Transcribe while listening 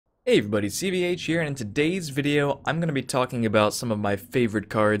Hey everybody, CVH here, and in today's video, I'm going to be talking about some of my favorite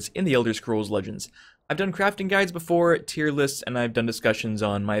cards in the Elder Scrolls Legends. I've done crafting guides before, tier lists, and I've done discussions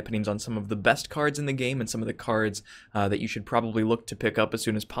on my opinions on some of the best cards in the game and some of the cards that you should probably look to pick up as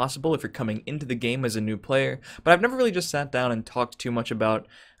soon as possible if you're coming into the game as a new player. But I've never really just sat down and talked too much about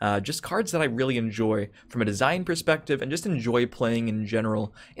just cards that I really enjoy from a design perspective and just enjoy playing in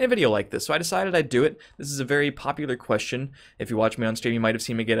general in a video like this. So I decided I'd do it. This is a very popular question. If you watch me on stream, you might have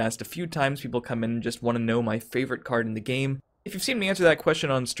seen me get asked a few times. People come in and just want to know my favorite card in the game. If you've seen me answer that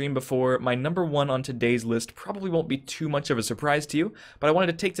question on stream before, my number one on today's list probably won't be too much of a surprise to you, but I wanted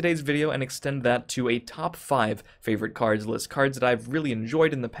to take today's video and extend that to a top 5 favorite cards list. Cards that I've really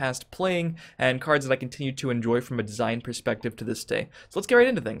enjoyed in the past playing, and cards that I continue to enjoy from a design perspective to this day. So let's get right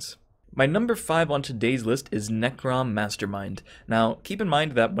into things. My number 5 on today's list is Necrom Mastermind. Now, keep in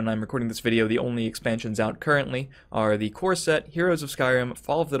mind that when I'm recording this video, the only expansions out currently are the core set, Heroes of Skyrim,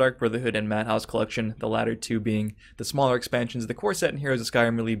 Fall of the Dark Brotherhood, and Madhouse Collection, the latter two being the smaller expansions, the core set and Heroes of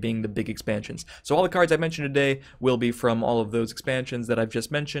Skyrim really being the big expansions. So all the cards I mentioned today will be from all of those expansions that I've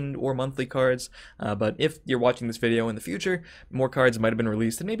just mentioned, or monthly cards, but if you're watching this video in the future, more cards might have been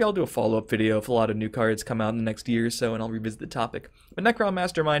released, and maybe I'll do a follow-up video if a lot of new cards come out in the next year or so, and I'll revisit the topic. But Necrom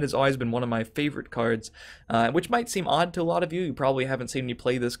Mastermind has always been one of my favorite cards, which might seem odd to a lot of you. You probably haven't seen me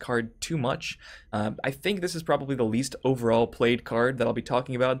play this card too much. I think this is probably the least overall played card that I'll be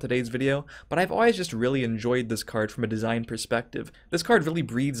talking about in today's video, but I've always just really enjoyed this card from a design perspective. This card really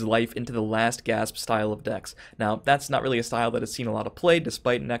breathes life into the last gasp style of decks. Now, that's not really a style that has seen a lot of play,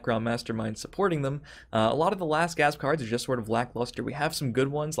 despite Necrom Mastermind supporting them. A lot of the last gasp cards are just sort of lackluster. We have some good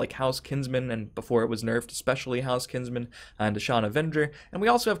ones like House Kinsman, and before it was nerfed, especially House Kinsman and Deshaun Avenger, and we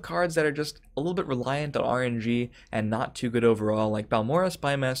also have cards that are just a little bit reliant on RNG and not too good overall, like Balmora,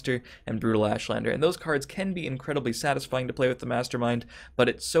 Spymaster, and Brutal Ashlander. And those cards can be incredibly satisfying to play with the Mastermind, but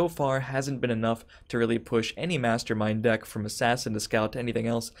it so far hasn't been enough to really push any Mastermind deck, from Assassin to Scout to anything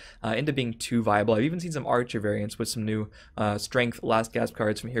else, into being too viable. I've even seen some Archer variants with some new Strength Last Gasp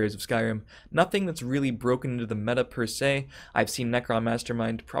cards from Heroes of Skyrim. Nothing that's really broken into the meta per se. I've seen Necrom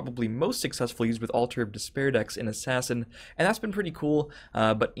Mastermind probably most successfully used with Altar of Despair decks in Assassin, and that's been pretty cool,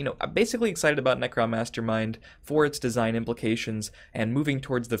 but you know, I'm basically excited about Necrom Mastermind for its design implications and moving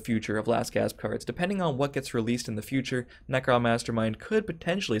towards the future of Last Gasp cards. Depending on what gets released in the future, Necrom Mastermind could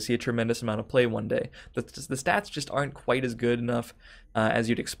potentially see a tremendous amount of play one day. The stats just aren't quite as good enough as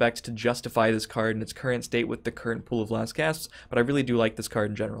you'd expect to justify this card in its current state with the current pool of Last Gasps, but I really do like this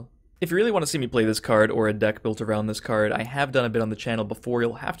card in general. If you really want to see me play this card or a deck built around this card, I have done a bit on the channel before.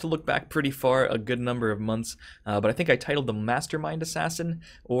 You'll have to look back pretty far, a good number of months, but I think I titled them Mastermind Assassin,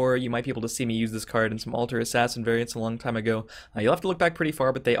 or you might be able to see me use this card in some Altar Assassin variants a long time ago. You'll have to look back pretty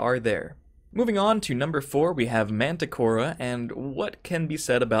far, but they are there. Moving on to number 4, we have Manticora, and what can be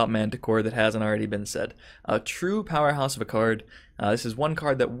said about Manticora that hasn't already been said? A true powerhouse of a card. This is one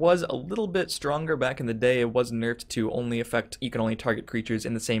card that was a little bit stronger back in the day. It was nerfed to only affect, you can only target creatures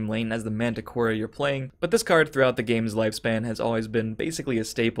in the same lane as the Manticora you're playing, but this card throughout the game's lifespan has always been basically a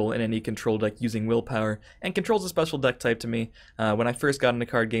staple in any control deck using willpower, and control's a special deck type to me. When I first got into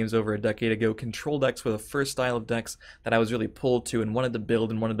card games over a decade ago, control decks were the first style of decks that I was really pulled to and wanted to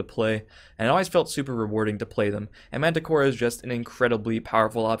build and wanted to play, and it always felt super rewarding to play them. And Manticora is just an incredibly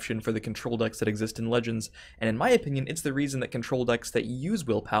powerful option for the control decks that exist in Legends, and in my opinion, it's the reason that control decks that use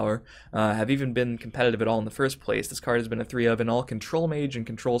willpower have even been competitive at all in the first place. This card has been a 3 of in all control mage and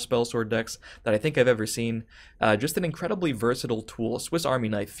control spell sword decks that I think I've ever seen. Just an incredibly versatile tool, a Swiss Army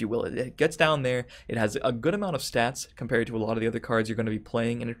knife, if you will. It gets down there, it has a good amount of stats compared to a lot of the other cards you're going to be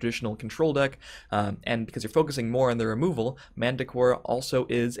playing in a traditional control deck, and because you're focusing more on the removal, Manticora also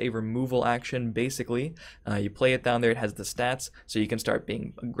is a removal action, basically. You play it down there, it has the stats, so you can start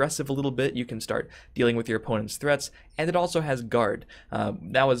being aggressive a little bit, you can start dealing with your opponent's threats, and it also has guard.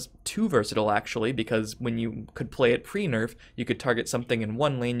 That was too versatile, actually, because when you could play it pre-nerf, you could target something in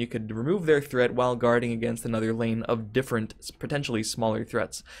one lane, you could remove their threat while guarding against another lane of different, potentially smaller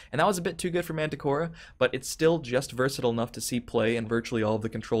threats. And that was a bit too good for Manticora, but it's still just versatile enough to see play in virtually all of the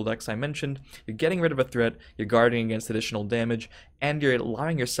control decks I mentioned. You're getting rid of a threat, you're guarding against additional damage, and you're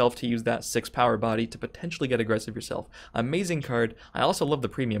allowing yourself to use that 6 power body to potentially get aggressive yourself. Amazing card. I also love the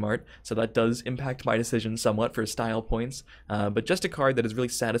premium art, so that does impact my decision somewhat for style points, but just a card that is really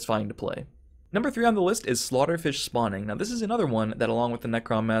satisfying to play. Number 3 on the list is Slaughterfish Spawning. Now this is another one that, along with the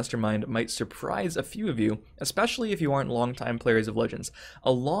Necrom Mastermind, might surprise a few of you, especially if you aren't longtime players of Legends.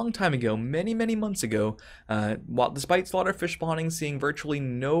 A long time ago, many months ago, despite Slaughterfish Spawning seeing virtually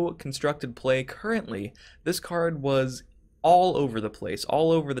no constructed play currently, this card was all over the place,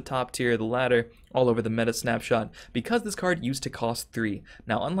 all over the top tier of the ladder, all over the meta snapshot, because this card used to cost 3.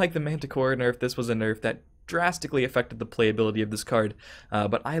 Now, unlike the Manticore nerf, this was a nerf that drastically affected the playability of this card,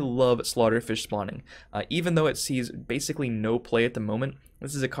 but I love Slaughterfish spawning. Even though it sees basically no play at the moment,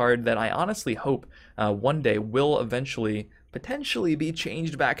 this is a card that I honestly hope one day will eventually potentially be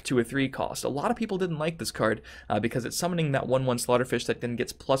changed back to a 3 cost. A lot of people didn't like this card because it's summoning that 1/1 Slaughterfish that then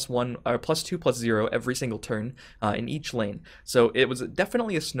gets +1 or +2/+0 every single turn in each lane. So it was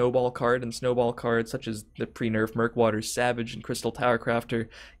definitely a snowball card, and snowball cards such as the pre-nerf Murkwater Savage and Crystal Tower Crafter,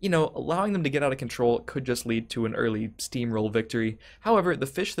 you know, allowing them to get out of control could just lead to an early steamroll victory. However, the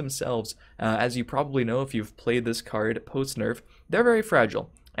fish themselves, as you probably know if you've played this card post-nerf, they're very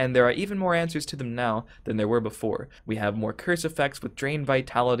fragile. And there are even more answers to them now than there were before. We have more curse effects with Drain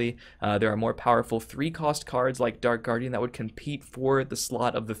Vitality. There are more powerful 3-cost cards like Dark Guardian that would compete for the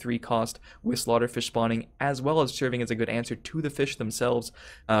slot of the 3-cost with Slaughterfish spawning, as well as serving as a good answer to the fish themselves.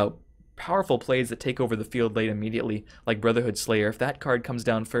 Powerful plays that take over the field late immediately, like Brotherhood Slayer. If that card comes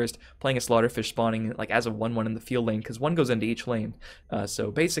down first, playing a Slaughterfish spawning like as a 1/1 in the field lane, because 1 goes into each lane.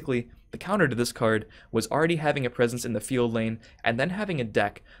 So basically, the counter to this card was already having a presence in the field lane, and then having a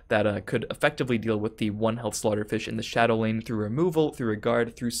deck that could effectively deal with the 1-health Slaughterfish in the shadow lane through removal, through a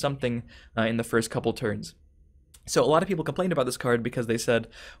guard, through something in the first couple turns. So a lot of people complained about this card because they said,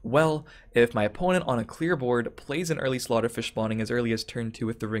 well, if my opponent on a clear board plays an early Slaughterfish spawning as early as turn 2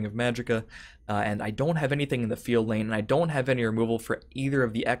 with the Ring of Magicka, and I don't have anything in the field lane, and I don't have any removal for either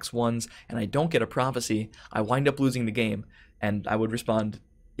of the X1s, and I don't get a Prophecy, I wind up losing the game. And I would respond,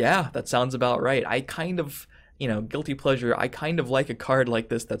 yeah, that sounds about right. I kind of, you know, guilty pleasure, I kind of like a card like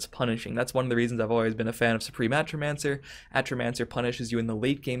this that's punishing. That's one of the reasons I've always been a fan of Supreme Atromancer. Atromancer punishes you in the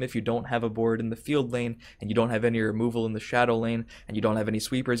late game if you don't have a board in the field lane, and you don't have any removal in the shadow lane, and you don't have any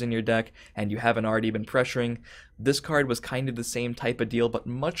sweepers in your deck, and you haven't already been pressuring. This card was kind of the same type of deal, but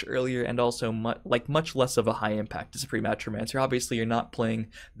much earlier and also much less of a high impact to Supreme Atromancer. Obviously, you're not playing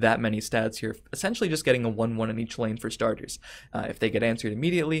that many stats here, essentially just getting a 1/1 in each lane for starters. If they get answered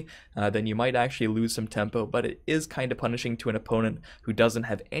immediately, then you might actually lose some tempo, but it is kind of punishing to an opponent who doesn't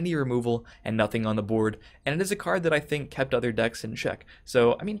have any removal and nothing on the board, and it is a card that I think kept other decks in check.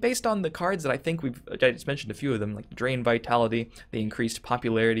 So, I mean, based on the cards that I think I just mentioned a few of them, like Drain Vitality, the increased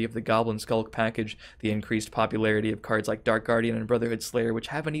popularity of the Goblin Skulk package, the increased popularity of cards like Dark Guardian and Brotherhood Slayer, which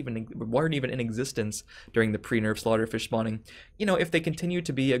weren't even in existence during the pre-nerf Slaughterfish spawning. You know, if they continue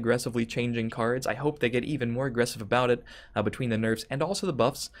to be aggressively changing cards, I hope they get even more aggressive about it between the nerfs and also the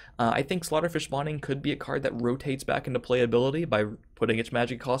buffs. I think Slaughterfish spawning could be a card that rotates back into playability by putting its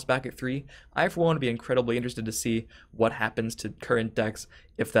magic cost back at 3. I, for one, would be incredibly interested to see what happens to current decks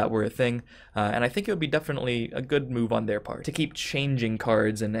if that were a thing, and I think it would be definitely a good move on their part to keep changing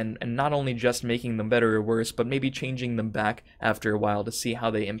cards and not only just making them better or worse, but maybe changing them back after a while to see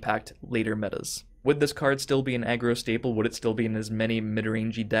how they impact later metas. Would this card still be an aggro staple? Would it still be in as many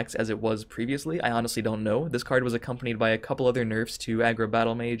mid-rangey decks as it was previously? I honestly don't know. This card was accompanied by a couple other nerfs to aggro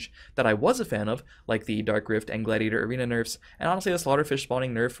Battle Mage that I was a fan of, like the Dark Rift and Gladiator Arena nerfs, and honestly the Slaughterfish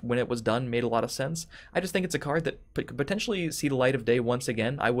spawning nerf, when it was done, made a lot of sense. I just think it's a card that could potentially see the light of day once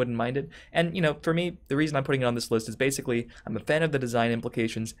again. I wouldn't mind it, and you know, for me, the reason I'm putting it on this list is basically I'm a fan of the design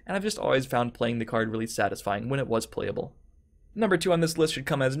implications, and I've just always found playing the card really satisfying when it was playable. Number 2 on this list should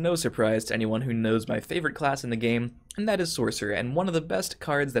come as no surprise to anyone who knows my favorite class in the game, and that is Sorcerer, and one of the best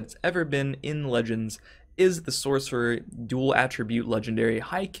cards that's ever been in Legends is the Sorcerer dual attribute legendary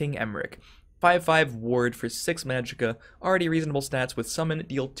High King Emmerich. 5/5 ward for 6 magicka, already reasonable stats with summon,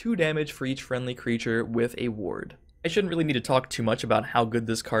 deal 2 damage for each friendly creature with a ward. I shouldn't really need to talk too much about how good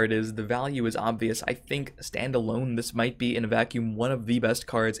this card is. The value is obvious. I think standalone, this might be in a vacuum one of the best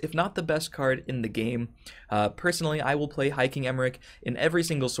cards, if not the best card in the game. Personally, I will play High King Emmerich in every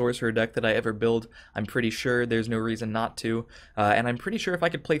single Sorcerer deck that I ever build. I'm pretty sure there's no reason not to, and I'm pretty sure if I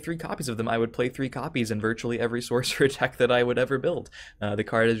could play 3 copies of them, I would play 3 copies in virtually every Sorcerer deck that I would ever build. The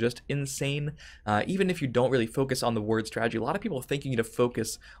card is just insane. Even if you don't really focus on the ward strategy, a lot of people think you need to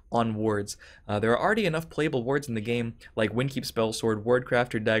focus on wards. There are already enough playable wards in the game, like Windkeep Spellsword,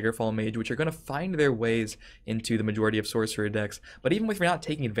 Wardcrafter, Daggerfall Mage, which are going to find their ways into the majority of Sorcerer decks. But even if you're not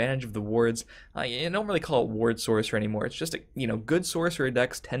taking advantage of the wards, you don't really call it Ward Sorcerer anymore. It's just, good Sorcerer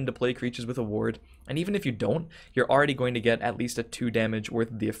decks tend to play creatures with a ward, and even if you don't, you're already going to get at least a 2 damage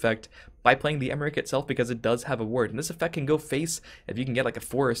worth of the effect by playing the Emmerich itself because it does have a ward. And this effect can go face. If you can get like a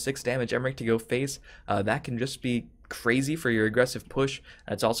 4 or 6 damage Emmerich to go face, that can just be crazy for your aggressive push.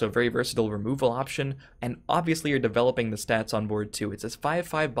 It's also a very versatile removal option, and obviously you're developing the stats on board too. It's this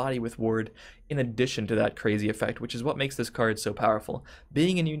 5/5 body with ward in addition to that crazy effect, which is what makes this card so powerful.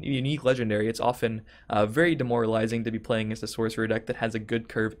 Being a unique legendary, it's often very demoralizing to be playing against a sorcerer deck that has a good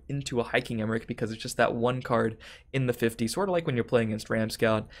curve into a hiking Emmerich because it's just that one card in the 50, sort of like when you're playing against Ram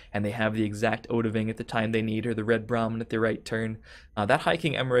Scout and they have the exact Odoving at the time they need or the Red Brahmin at the right turn. That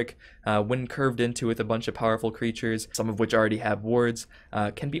hiking Emmerich, when curved into with a bunch of powerful creatures, some of which already have wards,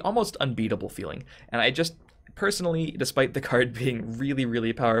 can be almost unbeatable feeling. And I just personally, despite the card being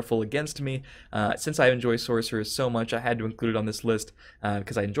really powerful against me, since I enjoy sorcerers so much, I had to include it on this list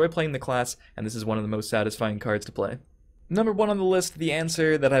because I enjoy playing the class, and this is one of the most satisfying cards to play. Number 1 on the list, the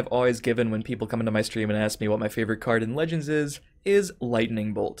answer that I've always given when people come into my stream and ask me what my favorite card in Legends is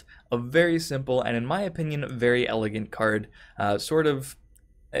Lightning Bolt. A very simple and, in my opinion, very elegant card. Sort of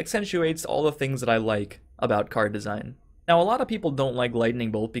accentuates all the things that I like about card design. Now, a lot of people don't like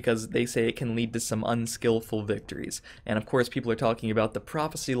Lightning Bolt because they say it can lead to some unskillful victories. And of course, people are talking about the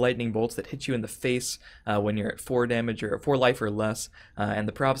Prophecy Lightning Bolts that hit you in the face when you're at 4 damage or 4 life or less, and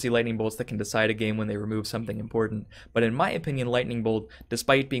the Prophecy Lightning Bolts that can decide a game when they remove something important. But in my opinion, Lightning Bolt,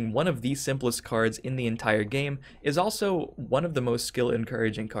 despite being one of the simplest cards in the entire game, is also one of the most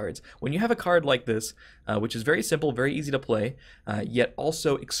skill-encouraging cards. When you have a card like this, which is very simple, very easy to play, yet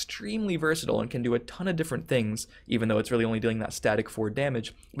also extremely versatile and can do a ton of different things, even though it's really only dealing that static 4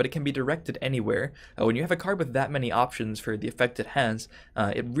 damage, but it can be directed anywhere. When you have a card with that many options for the effect it has,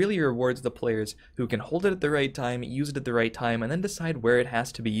 it really rewards the players who can hold it at the right time, use it at the right time, and then decide where it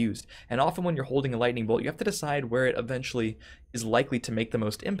has to be used. And often when you're holding a Lightning Bolt, you have to decide where it eventually is likely to make the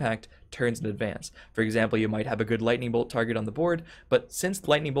most impact turns in advance. For example, you might have a good Lightning Bolt target on the board, but since the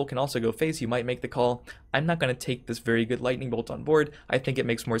Lightning Bolt can also go face, you might make the call, I'm not going to take this very good Lightning Bolt on board. I think it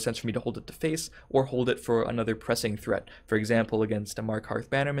makes more sense for me to hold it to face or hold it for another pressing threat. For example, against a Mark Hearth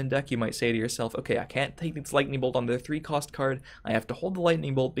Bannerman deck, you might say to yourself, okay, I can't take this Lightning Bolt on their 3-cost card. I have to hold the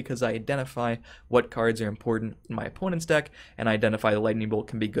Lightning Bolt because I identify what cards are important in my opponent's deck, and I identify the Lightning Bolt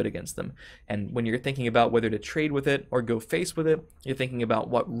can be good against them. And when you're thinking about whether to trade with it or go face with it, you're thinking about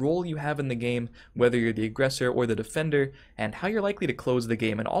what role you have in the game, whether you're the aggressor or the defender, and how you're likely to close the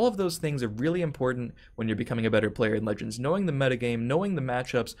game. And all of those things are really important when you're becoming a better player in Legends. Knowing the metagame, knowing the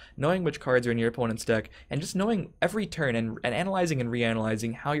matchups, knowing which cards are in your opponent's deck, and just knowing every turn and analyzing and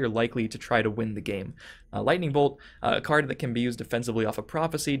reanalyzing how you're likely to try to win the game. Lightning Bolt, a card that can be used defensively off of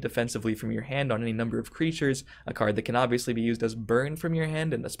Prophecy, defensively from your hand on any number of creatures, a card that can obviously be used as burn from your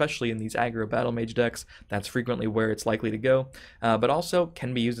hand, and especially in these aggro battle mage decks, that's frequently where it's likely to go, but also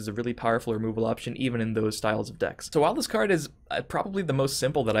can be used as a really powerful removal option even in those styles of decks. So while this card is probably the most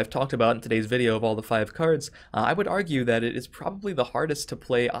simple that I've talked about in today's video of all the 5 cards, I would argue that it is probably the hardest to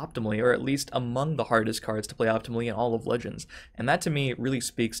play optimally, or at least among the hardest cards to play optimally in all of Legends. And that to me really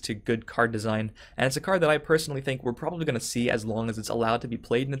speaks to good card design, and it's a card that I personally think we're probably going to see as long as it's allowed to be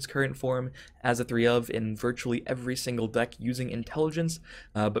played in its current form as a 3-of in virtually every single deck using intelligence.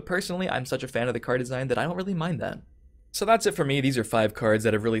 But personally, I'm such a fan of the card design that I don't really mind that. So that's it for me. These are 5 cards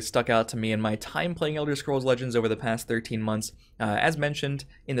that have really stuck out to me in my time playing Elder Scrolls Legends over the past 13 months. As mentioned,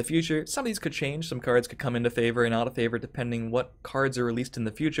 in the future, some of these could change. Some cards could come into favor and out of favor depending what cards are released in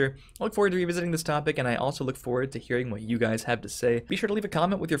the future. I look forward to revisiting this topic, and I also look forward to hearing what you guys have to say. Be sure to leave a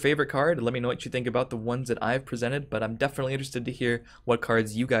comment with your favorite card and let me know what you think about the ones that I've presented, but I'm definitely interested to hear what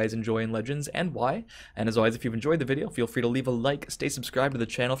cards you guys enjoy in Legends and why. And as always, if you've enjoyed the video, feel free to leave a like, stay subscribed to the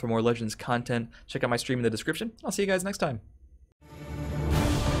channel for more Legends content, check out my stream in the description. I'll see you guys next time.